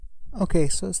Okay,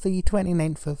 so it's the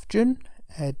 29th of June,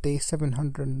 day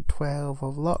 712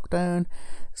 of lockdown.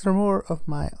 So more of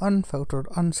my unfiltered,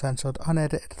 uncensored,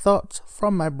 unedited thoughts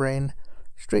from my brain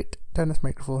straight down this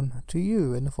microphone to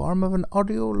you in the form of an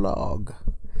audio log.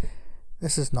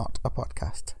 This is not a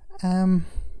podcast.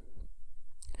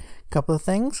 Couple of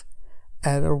things.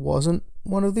 There wasn't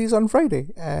one of these on Friday.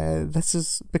 This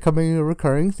is becoming a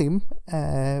recurring theme,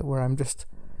 where I'm just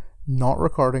not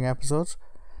recording episodes.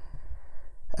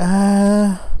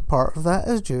 Part of that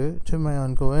is due to my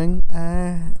ongoing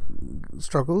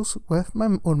struggles with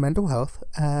my own mental health,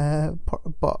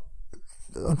 but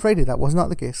on Friday that was not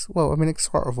the case. Well, I mean, it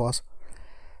sort of was.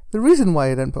 The reason why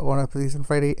I didn't put one up of these on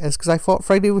Friday is because I thought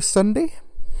Friday was Sunday.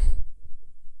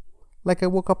 Like, I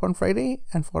woke up on Friday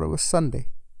and thought it was Sunday.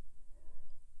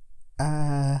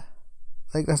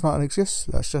 Like, that's not an excuse,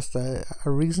 that's just a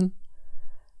reason.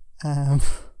 It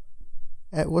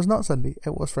was not Sunday,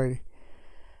 it was Friday.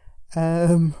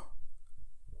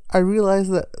 I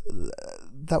realised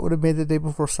that would have made the day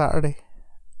before Saturday,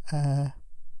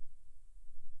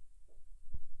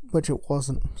 which it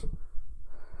wasn't.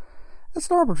 It's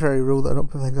an arbitrary rule that I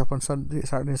don't put things up on Saturday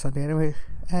and Sunday anyway,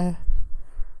 and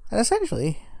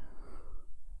essentially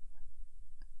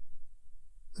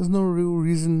there's no real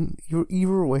reason you're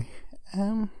either way.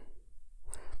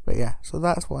 But yeah, so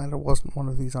that's why there wasn't one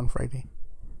of these on Friday.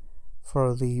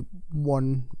 For the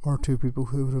one or two people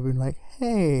who would have been like,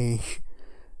 hey,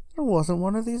 there wasn't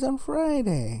one of these on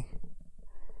Friday.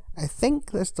 I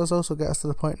think this does also get us to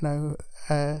the point now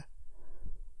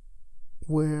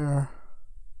where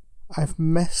I've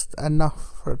missed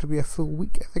enough for it to be a full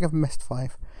week. I think I've missed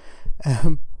 5.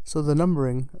 So the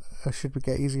numbering should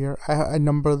get easier. I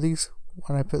number these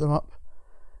when I put them up.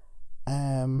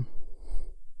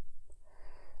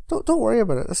 Don't worry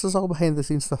about it. This is all behind the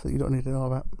scenes stuff that you don't need to know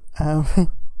about. And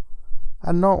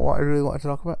not what I really wanted to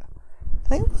talk about. I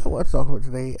think what I want to talk about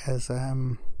today is,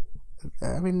 the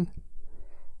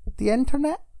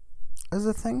internet is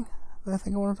a thing that I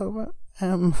think I want to talk about.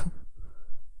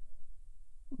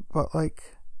 But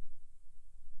like,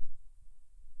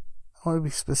 I want to be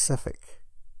specific.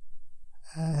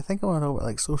 I think I want to talk about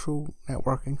like social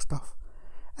networking stuff.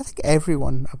 I think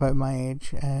everyone about my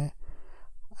age,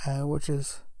 which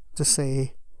is to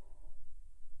say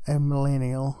a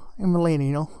millennial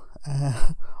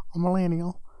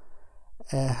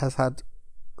has had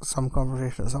some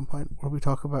conversation at some point where we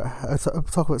talk about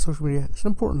social media. It's an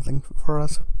important thing for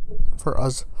us,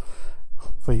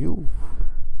 for you.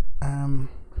 And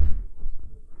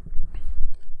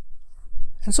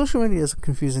social media is a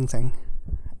confusing thing,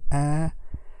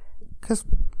 because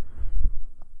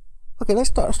okay, let's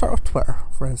start with Twitter,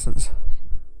 for instance.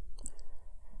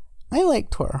 I like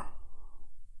Twitter,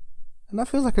 and that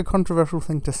feels like a controversial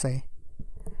thing to say.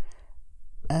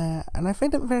 And I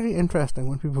find it very interesting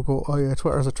when people go, oh yeah,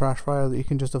 Twitter's a trash fire that you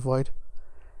can just avoid.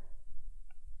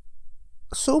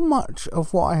 So much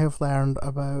of what I have learned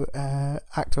about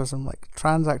activism, like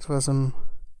trans activism,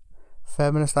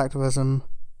 feminist activism,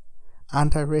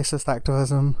 anti-racist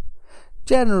activism,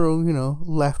 general,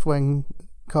 left-wing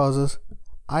causes,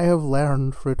 I have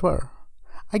learned through Twitter.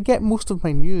 I get most of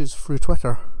my news through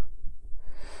Twitter.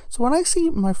 So when I see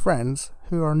my friends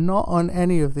who are not on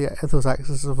any of those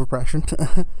axes of oppression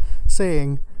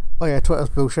saying, oh yeah, Twitter's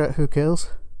bullshit, who cares?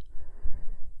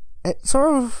 It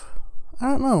sort of,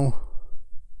 I don't know,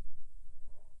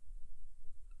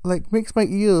 like makes my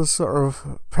ears sort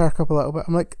of perk up a little bit.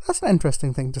 I'm like, that's an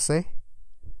interesting thing to say.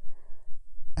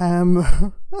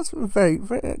 That's very,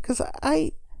 very, because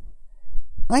I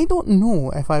don't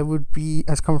know if I would be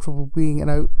as comfortable being an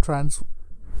out trans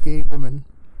gay woman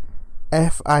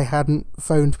if I hadn't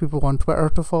found people on Twitter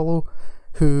to follow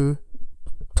who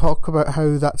talk about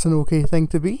how that's an okay thing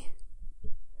to be.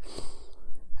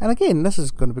 And again, this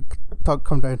is going to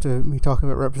come down to me talking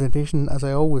about representation, as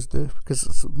I always do, because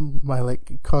it's my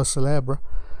cause célèbre.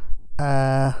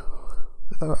 I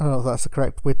don't know if that's the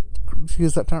correct way to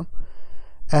use that term.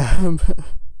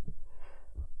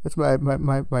 It's my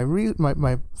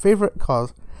favourite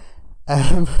cause,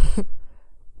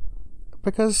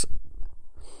 because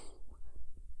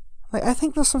I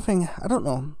think there's something, I don't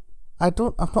know,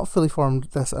 I've not fully formed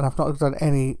this, and I've not done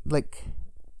any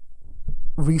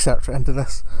research into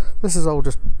this. This is all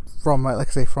just from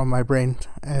my brain,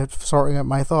 sorting out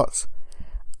my thoughts.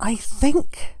 I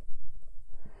think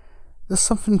there's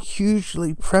something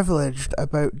hugely privileged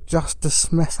about just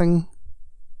dismissing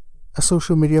a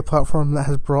social media platform that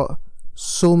has brought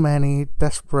so many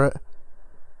disparate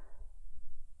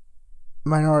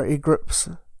minority groups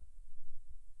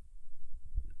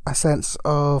a sense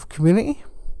of community.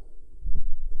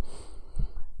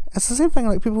 It's the same thing,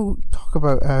 like, people talk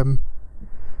about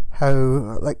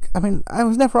how, like, I mean, I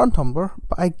was never on Tumblr,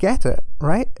 but I get it,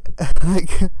 right?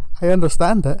 Like, I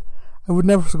understand it. I would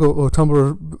never go, oh,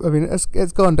 Tumblr, I mean,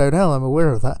 it's gone downhill, I'm aware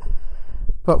of that.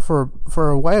 But for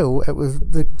a while, it was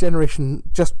the generation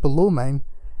just below mine,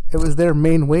 it was their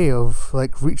main way of,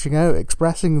 like, reaching out,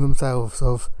 expressing themselves,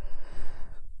 of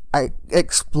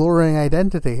exploring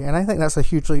identity. And I think that's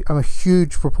I'm a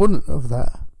huge proponent of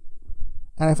that.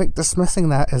 And I think dismissing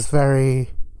that is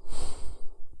very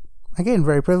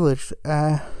privileged.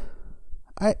 I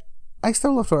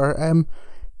still love Twitter.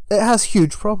 It has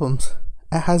huge problems.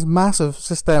 It has massive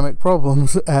systemic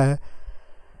problems.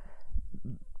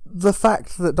 The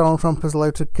fact that Donald Trump is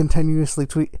allowed to continuously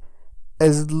tweet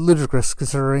is ludicrous,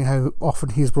 considering how often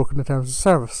he's broken the terms of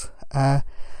service.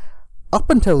 Up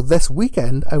until this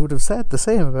weekend, I would have said the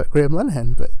same about Graham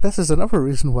Linehan, but this is another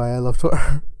reason why I love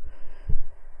Twitter.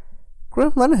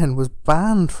 Graham Linehan was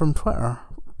banned from Twitter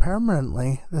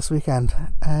permanently this weekend.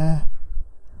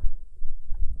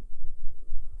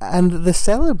 And the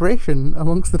celebration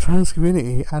amongst the trans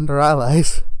community and our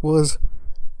allies was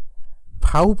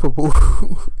palpable.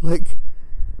 Like,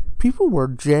 people were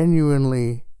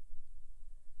genuinely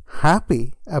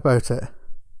happy about it.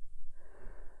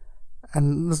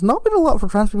 And there's not been a lot for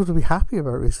trans people to be happy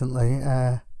about recently.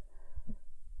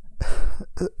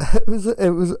 It was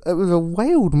a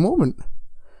wild moment.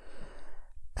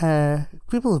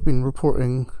 People have been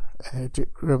reporting, in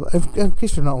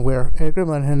case you're not aware, Graham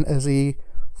Linehan is a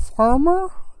farmer.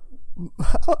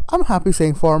 I'm happy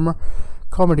saying farmer,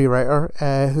 comedy writer,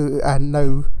 who and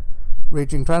now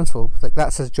raging transphobe. Like,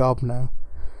 that's his job now.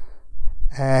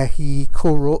 He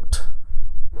co-wrote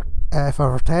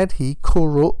Forever Ted. He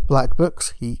co-wrote Black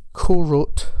Books. He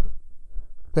co-wrote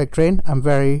Big Train. I'm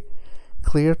very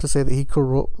clear to say that he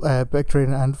co-wrote Big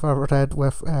Train and Forever Ted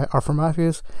with Arthur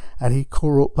Matthews, and he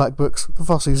co-wrote Black Books, the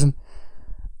first season,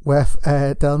 with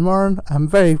Dylan Moran. I'm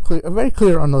very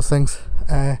clear on those things.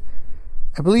 I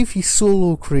believe he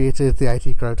solo created the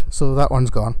IT Crowd, so that one's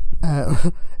gone.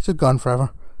 It's just gone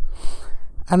forever.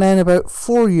 And then about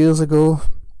 4 years ago,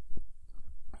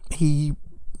 he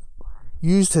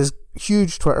used his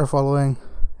huge Twitter following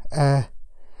and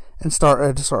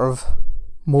started sort of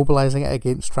mobilising it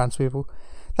against trans people.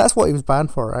 That's what he was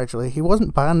banned for, actually. He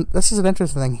wasn't banned. This is an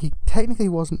interesting thing. He technically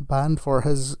wasn't banned for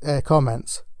his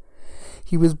comments.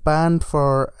 He was banned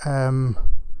for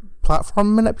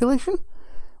platform manipulation,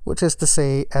 which is to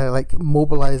say, like,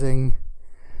 mobilising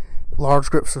large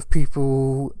groups of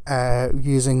people,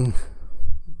 using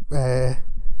the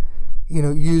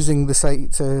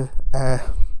site to,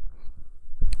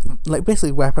 like,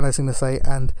 basically weaponising the site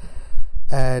and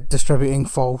distributing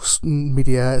false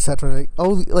media, etc. Like,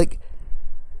 all, like,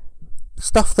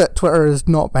 stuff that Twitter is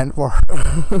not meant for.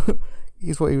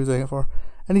 Is what he was doing it for,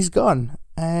 and he's gone.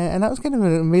 And that was kind of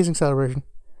an amazing celebration.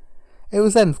 It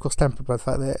was then, of course, tempered by the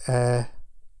fact that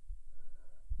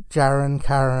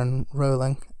Karen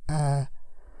Rowling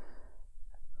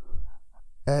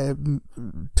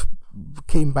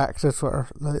came back to Twitter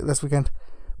this weekend.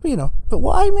 But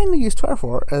what I mainly use Twitter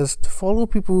for is to follow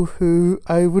people who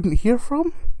I wouldn't hear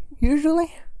from,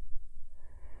 usually.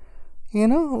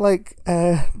 Like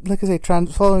I say,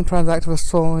 following trans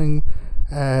activists, following,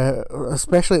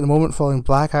 especially at the moment, following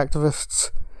black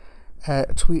activists,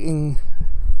 tweeting,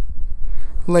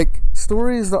 like,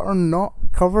 stories that are not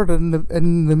covered in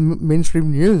the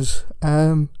mainstream news.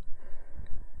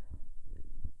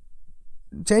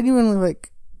 Genuinely,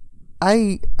 like,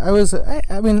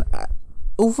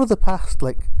 over the past,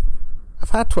 like,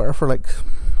 I've had Twitter for, like,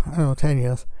 10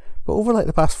 years, but over, like,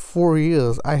 the past 4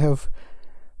 years, I have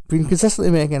been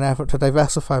consistently making an effort to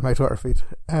diversify my Twitter feed,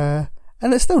 and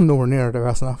it's still nowhere near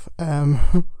diverse enough.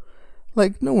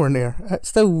 Like, nowhere near. It's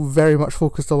still very much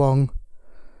focused along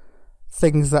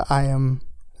things that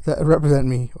represent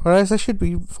me, whereas I should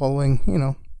be following,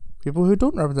 people who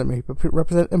don't represent me, but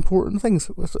represent important things.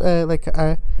 It's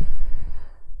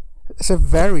a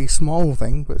very small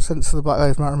thing, but since the Black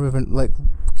Lives Matter movement, like,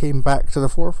 came back to the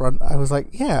forefront, I was like,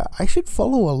 yeah, I should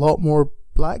follow a lot more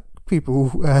black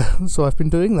people, so I've been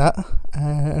doing that,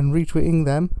 and retweeting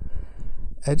them.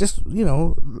 It's,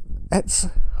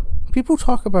 people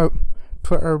talk about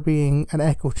Twitter being an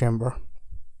echo chamber,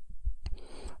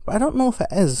 but I don't know if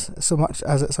it is so much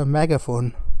as it's a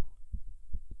megaphone.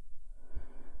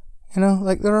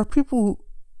 Like, there are people,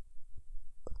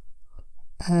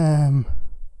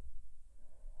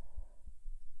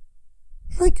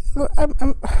 like, I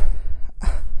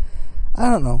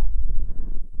don't know.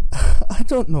 I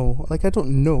don't know. Like, I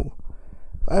don't know.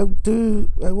 I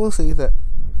will say that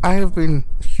I have been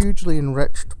hugely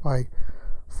enriched by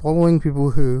following people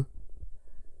who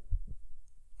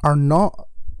are not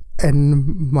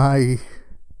in my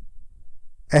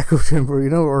echo chamber,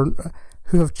 or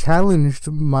who have challenged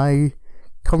my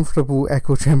comfortable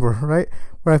echo chamber, right?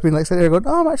 Where I've been like sitting there going,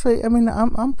 oh,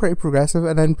 I'm pretty progressive,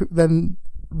 and then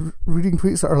reading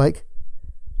tweets that are like,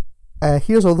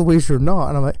 here's all the ways you're not,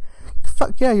 and I'm like,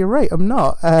 fuck yeah, you're right, I'm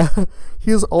not.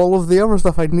 Here's all of the other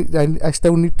stuff I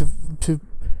still need to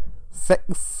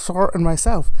sort in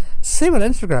myself. Same on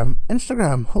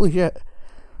Instagram, holy shit.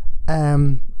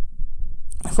 I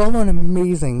follow an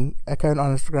amazing account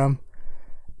on Instagram,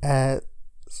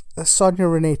 Sonia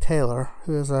Renee Taylor,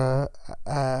 who is a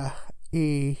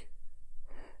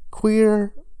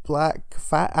queer, black,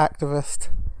 fat activist,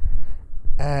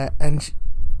 and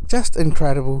just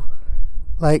incredible.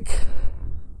 Like,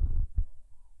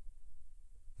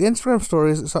 the Instagram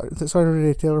stories that Sonia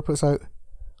Renee Taylor puts out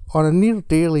on a near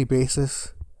daily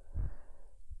basis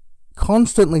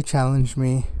constantly challenge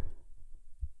me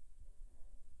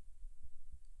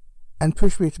and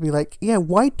push me to be like, yeah,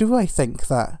 why do I think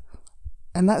that?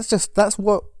 And that's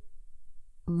what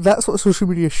social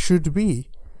media should be,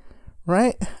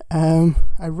 right? I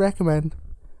recommend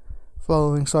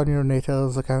following Sonia Renee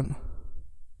Taylor's account.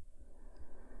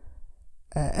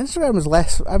 Instagram is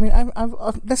less. I mean,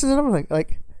 I've this is another thing.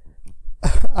 Like,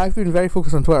 I've been very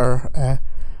focused on Twitter,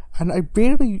 and I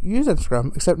barely use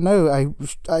Instagram, except now I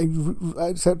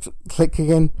except like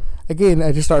again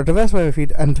I just started diversifying my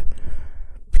feed and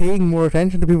paying more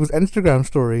attention to people's Instagram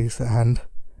stories and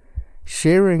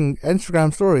sharing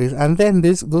Instagram stories, and then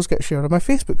those get shared on my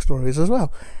Facebook stories as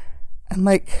well, and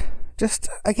like, just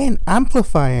again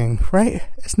amplifying, right?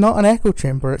 It's not an echo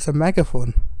chamber, it's a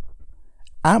megaphone,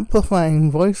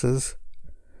 amplifying voices,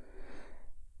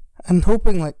 and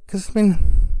hoping, like, because I mean,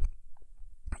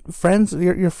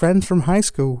 your friends from high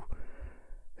school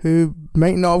who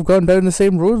might not have gone down the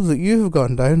same roads that you have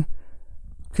gone down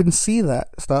can see that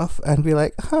stuff and be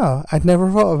like, huh, I'd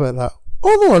never thought about that.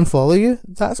 Or they'll unfollow you.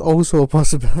 That's also a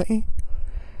possibility.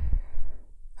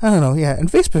 I don't know, yeah.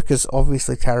 And Facebook is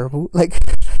obviously terrible. Like,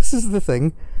 this is the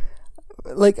thing.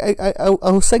 Like,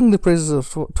 I'll sing the praises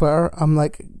of Twitter. I'm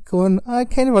like going, I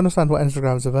kind of understand what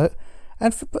Instagram's about.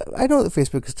 And I know that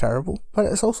Facebook is terrible, but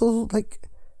it's also like,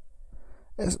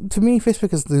 to me,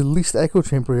 Facebook is the least echo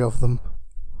chambery of them,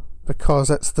 because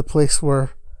it's the place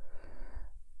where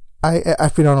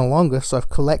I've been on the longest, so I've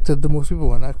collected the most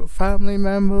people, and I've got family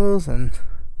members, and,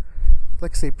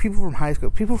 like I say, people from high school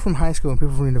and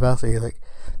people from university, like,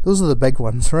 those are the big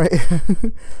ones, right?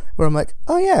 Where I'm like,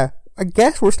 oh yeah, I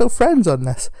guess we're still friends on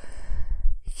this.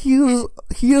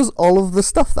 Here's all of the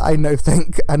stuff that I now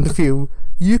think and feel.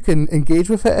 You can engage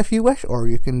with it if you wish, or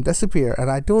you can disappear,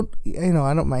 and I don't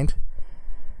mind.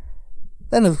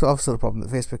 Then there's obviously the problem that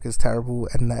Facebook is terrible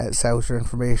and that it sells your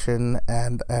information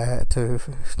and to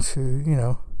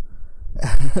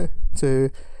to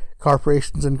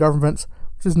corporations and governments,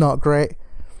 which is not great.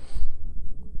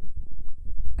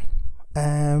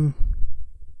 And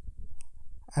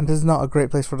is not a great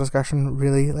place for discussion,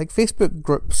 really. Like, Facebook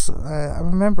groups, I'm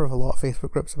a member of a lot of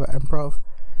Facebook groups about improv,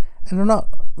 and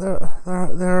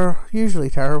they're usually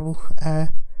terrible.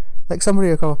 Like,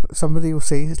 somebody will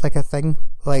say, it's like a thing,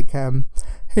 like, hey,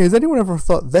 has anyone ever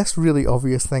thought this really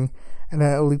obvious thing? And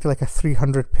then it'll lead to like a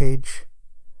 300-page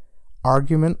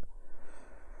argument.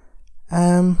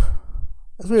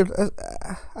 It's weird.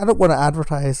 I don't want to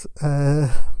advertise a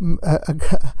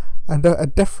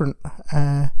different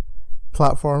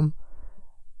platform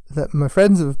that my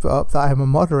friends have put up that I'm a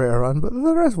moderator on, but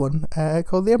there is one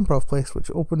called the Improv Place, which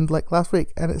opened like last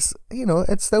week, and it's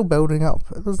still building up.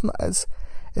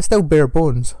 It's still bare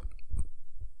bones,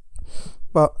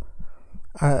 but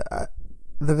the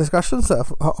discussions that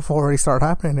have already started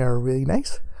happening there are really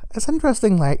nice. It's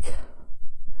interesting, like,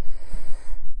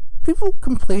 people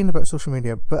complain about social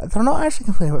media, but they're not actually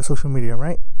complaining about social media,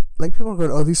 right? Like, people are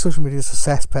going, oh, these social media is a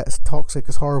cesspit, it's toxic,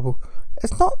 it's horrible.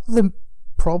 It's not the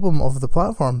problem of the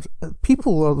platforms.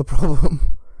 People are the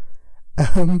problem.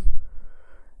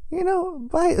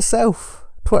 By itself,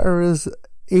 Twitter is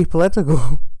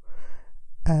apolitical.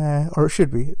 Or it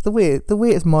should be. The way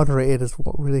it's moderated is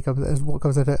what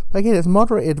comes out of it. But again, it's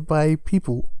moderated by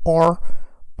people or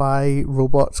by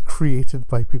robots created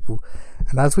by people.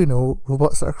 And as we know,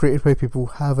 robots that are created by people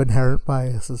have inherent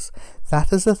biases.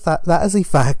 That is a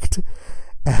fact.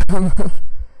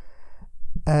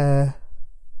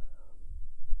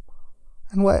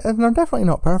 And they're definitely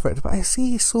not perfect, but I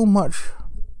see so much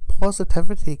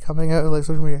positivity coming out of like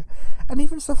social media, and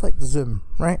even stuff like Zoom,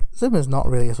 right? Zoom is not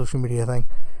really a social media thing,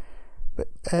 but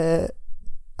and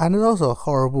it's also a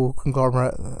horrible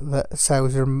conglomerate that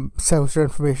sells your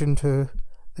information to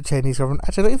the Chinese government.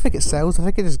 Actually, I don't think it sells. I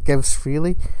think it just gives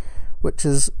freely, which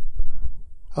is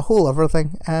a whole other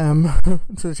thing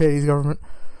to the Chinese government.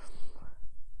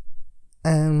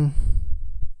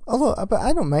 Although, but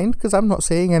I don't mind, because I'm not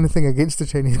saying anything against the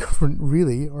Chinese government,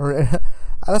 really. Or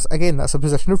that's a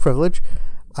position of privilege.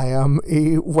 I am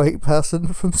a white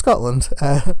person from Scotland,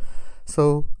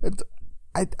 so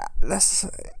I've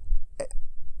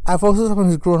also someone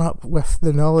who's grown up with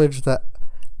the knowledge that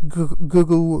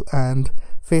Google and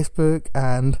Facebook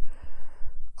and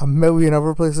a million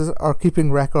other places are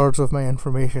keeping records of my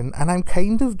information, and I'm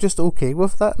kind of just okay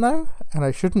with that now, and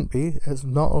I shouldn't be. It's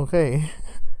not okay.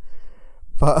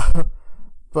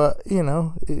 But you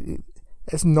know,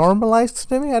 it's normalised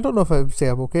to me. I don't know if I would say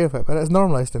I'm okay with it, but it's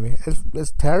normalised to me.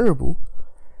 It's terrible,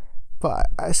 but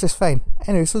it's just fine.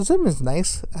 Anyway, so Zoom is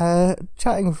nice.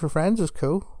 Chatting with your friends is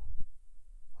cool,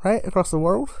 right? Across the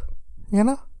world, you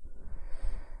know?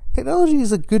 Technology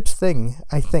is a good thing,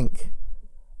 I think,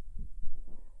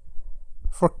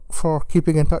 for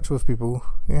keeping in touch with people,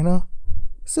 you know?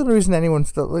 It's the only reason anyone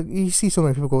still, like, you see so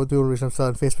many people go, the only reason I'm still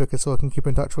on Facebook is so I can keep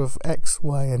in touch with X,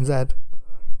 Y, and Z. And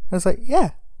it's like,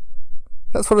 yeah,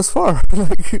 that's what it's for.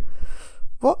 Like,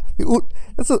 what?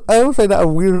 I always find that a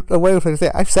weird thing to say.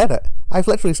 I've said it. I've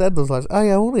literally said those lines. Oh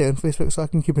yeah, I'm only on Facebook so I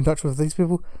can keep in touch with these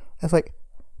people. It's like,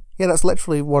 yeah, that's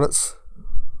literally what it's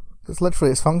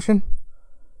literally its function.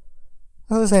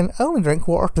 I was saying, I only drink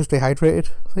water to stay hydrated.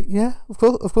 It's like, yeah, of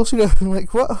course you do.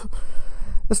 Like, what?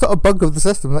 It's not a bug of the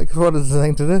system. Like, what it's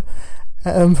designed to do.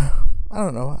 I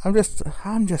don't know. I'm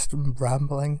just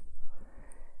rambling.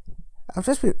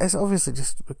 It's obviously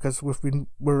just because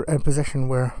we're in a position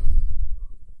where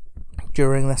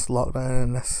during this lockdown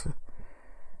and this,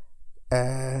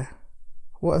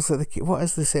 what is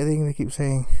the saying they keep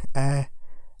saying?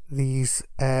 These,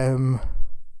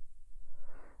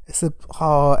 it's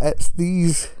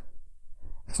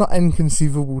not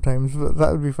inconceivable times, but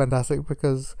that would be fantastic,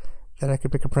 because then I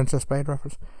could make a Princess Bride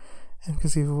reference.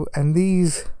 Inconceivable. And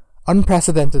these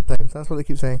unprecedented times, that's what they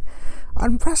keep saying.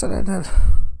 Unprecedented.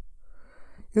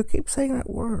 You keep saying that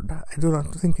word. I do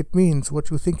not think it means what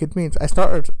you think it means. I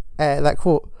started that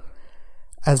quote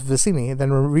as Vicini,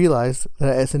 then realised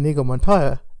that it's Inigo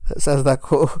Montoya that says that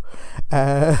quote,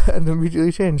 and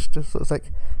immediately changed. So it's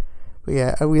like, but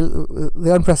yeah,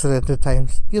 the unprecedented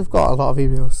times. You've got a lot of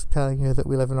emails telling you that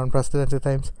we live in unprecedented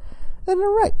times, and they're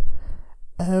right.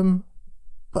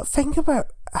 But think about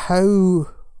how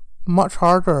much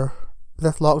harder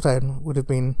this lockdown would have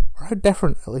been, or how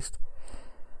different, at least.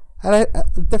 And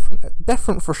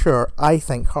different for sure. I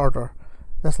think harder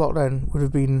this lockdown would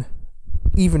have been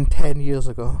even 10 years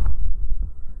ago,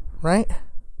 right?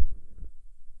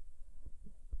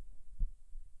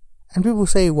 And people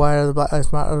say, why are the Black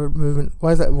Lives Matter movement?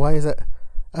 Why is it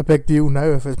a big deal now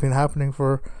if it's been happening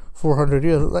for 400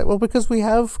 years? Like, well, because we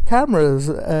have cameras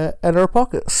in our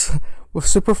pockets with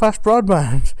super fast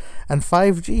broadband and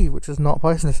 5G, which is not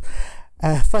poisonous.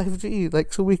 5G,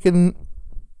 like, so we can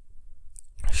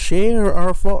share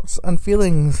our thoughts and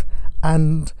feelings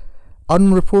and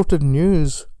unreported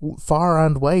news far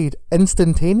and wide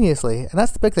instantaneously. And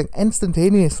that's the big thing,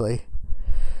 instantaneously.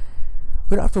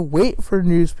 We don't have to wait for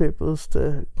newspapers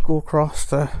to go across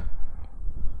to,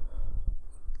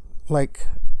 like,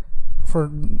 for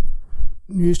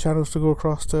news channels to go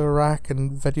across to Iraq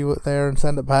and video it there and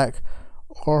send it back,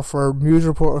 or for news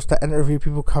reporters to interview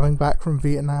people coming back from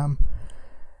Vietnam.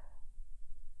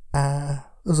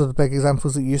 Those are the big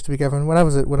examples that used to be given when I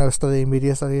was studying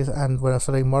media studies, and when I was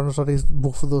studying modern studies.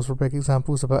 Both of those were big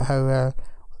examples about how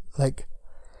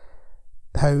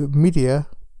how media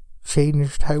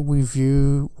changed how we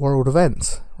view world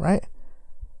events. Right?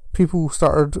 People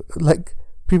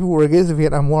were against the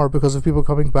Vietnam War because of people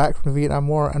coming back from the Vietnam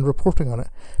War and reporting on it.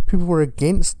 People were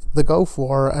against the Gulf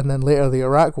War and then later the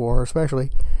Iraq War,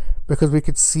 especially because we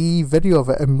could see video of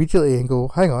it immediately and go,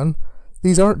 hang on,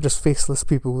 these aren't just faceless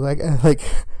people, like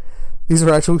these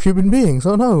are actual human beings.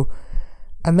 Oh no.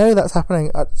 And now that's happening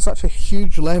at such a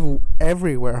huge level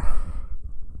everywhere,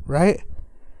 right?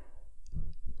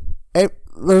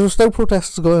 There's still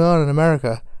protests going on in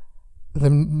America. The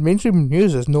mainstream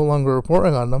news is no longer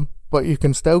reporting on them, but you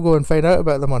can still go and find out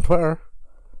about them on Twitter.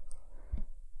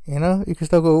 You know, you can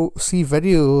still go see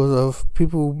videos of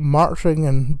people marching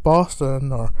in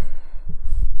Boston or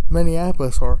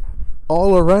Minneapolis or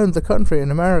all around the country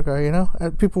in America. You know,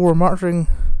 people were marching.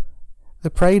 The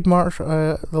Pride March,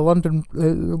 the London,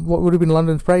 what would have been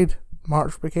London's Pride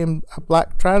March, became a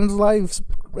Black Trans Lives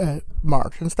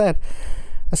March instead.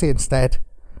 I say instead,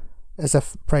 as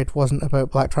if Pride wasn't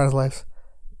about Black Trans Lives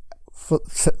for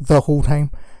the whole time.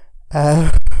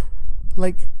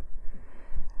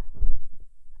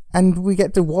 And we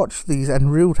get to watch these in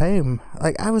real time.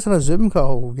 Like, I was on a Zoom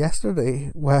call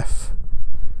yesterday with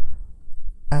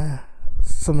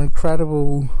some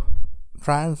incredible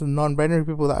trans and non-binary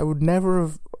people that I would never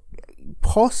have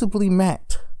possibly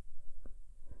met.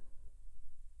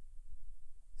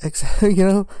 Except,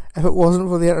 if it wasn't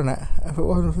for the internet, if it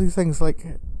wasn't for these things,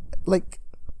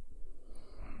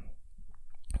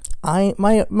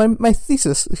 my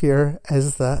thesis here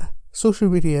is that social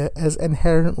media is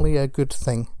inherently a good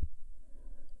thing,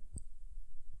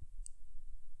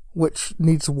 which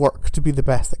needs work to be the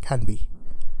best it can be.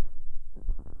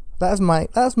 That's my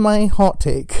hot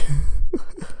take.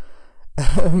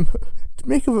 To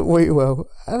make of it way well.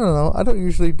 I don't know. I don't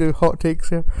usually do hot takes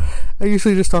here. I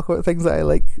usually just talk about things that I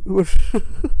like, which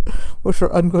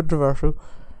are uncontroversial.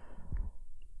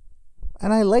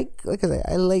 And I like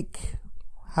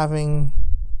having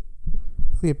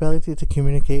the ability to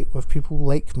communicate with people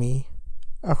like me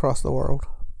across the world.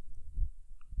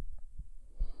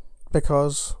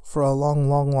 Because for a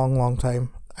long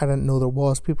time, I didn't know there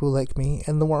was people like me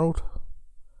in the world.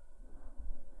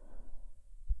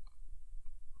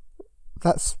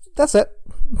 That's it.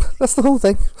 That's the whole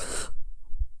thing.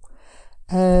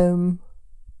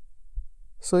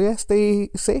 So yeah, stay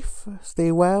safe,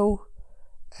 stay well,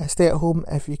 stay at home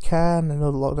if you can. I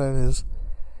know the lockdown is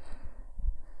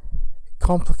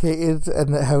complicated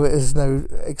and how it is now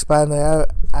expanding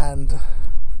out, and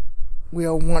we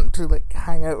all want to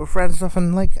hang out with friends and stuff,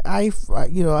 and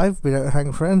I've been out hanging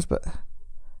with friends, but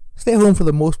stay at home for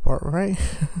the most part, right?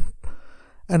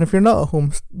 And if you're not at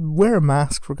home, wear a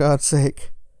mask, for God's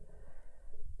sake.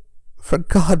 For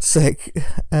God's sake.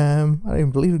 I don't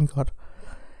even believe in God.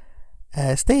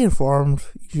 Stay informed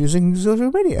using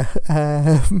social media.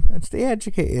 And stay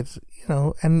educated,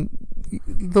 and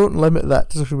don't limit that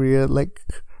to social media.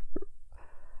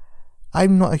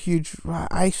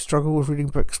 I struggle with reading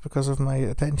books because of my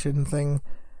attention thing.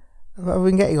 I've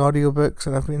been getting audiobooks,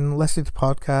 and I've been listening to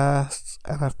podcasts,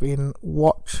 and I've been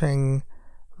watching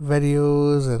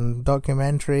videos and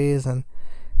documentaries, and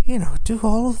do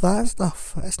all of that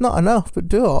stuff. It's not enough, but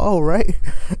do it all, right?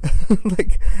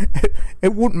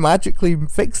 It won't magically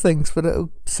fix things, but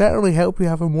it'll certainly help you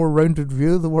have a more rounded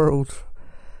view of the world.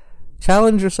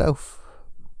 Challenge yourself,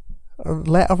 or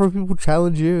let other people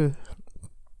challenge you.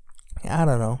 I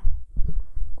don't know.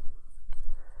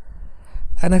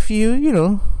 And if you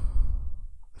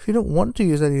don't want to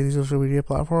use any of these social media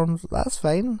platforms, that's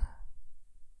fine.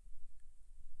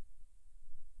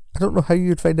 I don't know how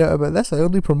you'd find out about this. I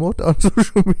only promote it on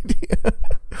social media.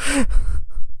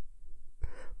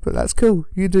 But that's cool.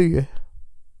 You do you.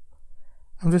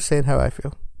 I'm just saying how I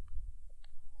feel.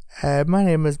 My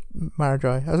name is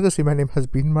Marajoy. I was going to say my name has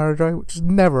been Marajoy, which is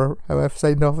never how I've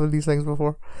signed off on these things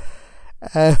before.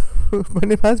 My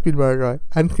name has been Marajoy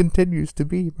and continues to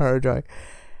be Marajoy.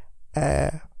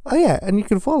 Oh yeah, and you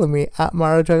can follow me at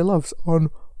Marajoy Loves on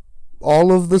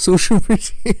all of the social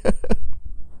media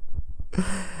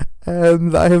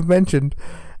that I have mentioned.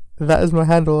 That is my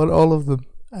handle on all of them.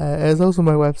 It's also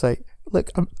my website. Look,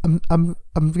 I'm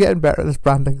getting better at this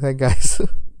branding thing, guys.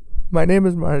 My name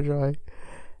is Marajoy.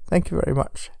 Thank you very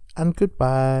much, and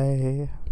goodbye.